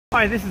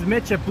Hi, this is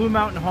Mitch at Blue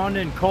Mountain Honda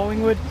in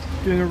Collingwood,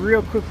 doing a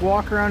real quick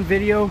walk around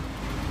video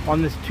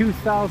on this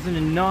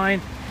 2009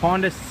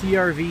 Honda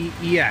CRV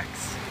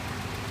EX.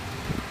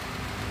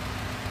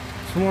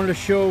 Just wanted to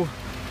show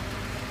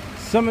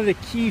some of the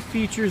key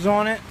features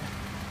on it.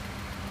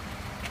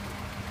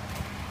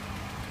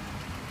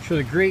 Show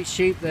the great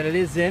shape that it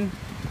is in.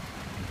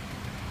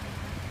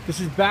 This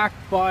is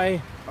backed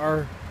by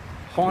our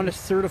Honda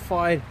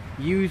certified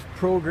used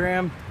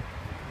program,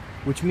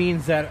 which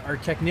means that our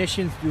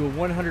technicians do a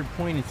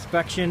 100-point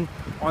inspection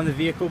on the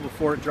vehicle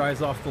before it drives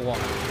off the lot.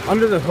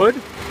 Under the hood,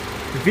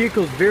 the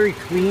vehicle is very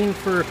clean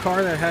for a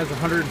car that has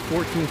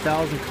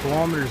 114,000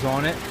 kilometers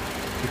on it.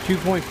 The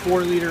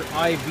 2.4-liter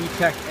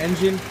VTEC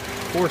engine,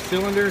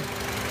 4-cylinder.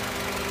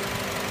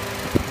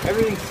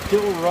 Everything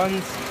still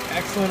runs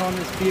excellent on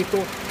this vehicle.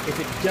 If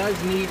it does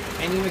need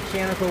any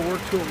mechanical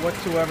work to it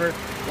whatsoever,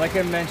 like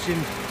I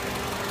mentioned,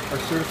 our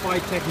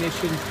certified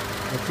technicians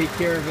will take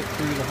care of it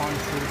through the Honda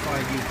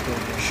Certified Used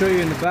program. I'll show you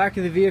in the back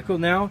of the vehicle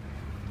now.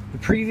 The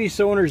previous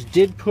owners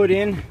did put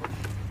in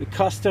the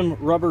custom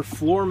rubber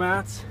floor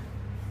mats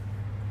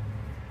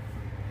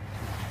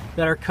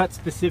that are cut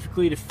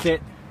specifically to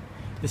fit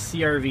the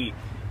CRV.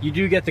 You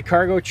do get the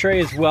cargo tray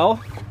as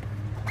well.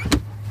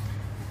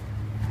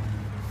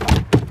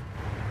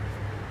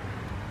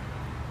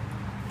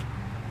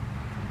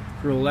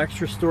 For a little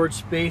extra storage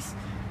space,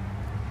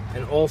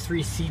 and all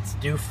 3 seats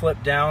do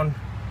flip down.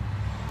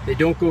 They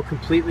don't go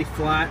completely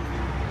flat.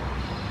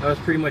 That was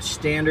pretty much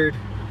standard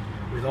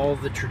with all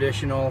of the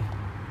traditional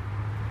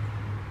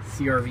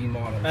CRV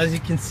models. As you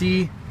can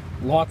see,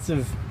 lots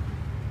of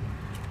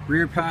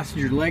rear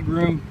passenger leg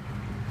room.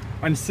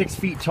 I'm 6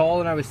 feet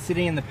tall, and I was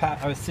sitting in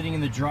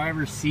the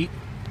driver's seat,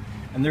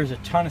 and there's a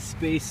ton of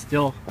space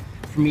still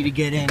for me to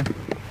get in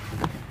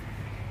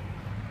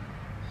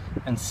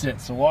and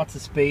sit. So lots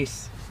of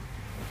space.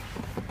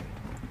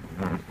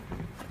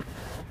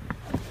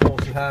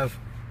 Also have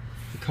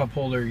the cup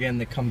holder again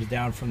that comes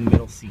down from the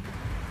middle seat.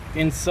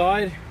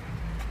 Inside,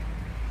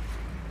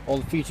 all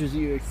the features that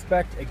you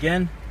expect.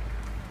 Again,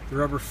 the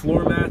rubber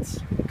floor mats,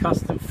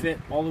 custom fit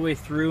all the way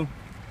through.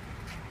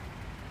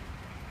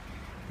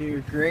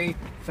 Your gray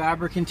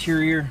fabric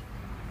interior,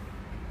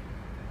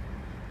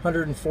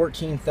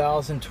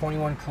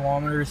 114,021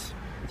 kilometers.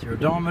 It's your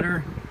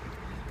odometer.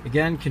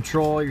 Again,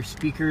 control all your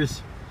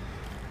speakers,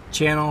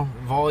 channel,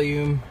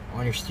 volume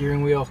on your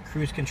steering wheel,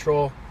 cruise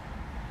control.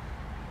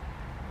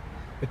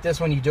 With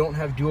this one, you don't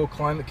have dual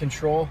climate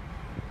control.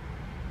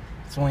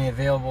 It's only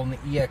available in the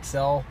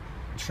EXL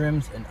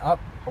trims and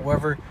up.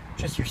 However,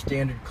 just your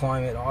standard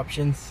climate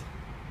options,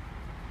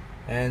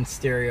 and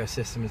stereo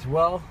system as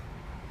well.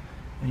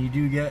 And you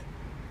do get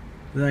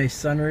the nice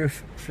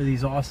sunroof for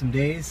these awesome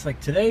days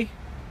like today.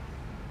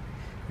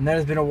 And that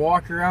has been a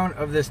walk around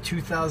of this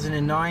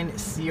 2009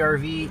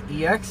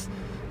 CRV EX.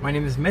 My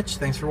name is Mitch.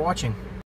 Thanks for watching.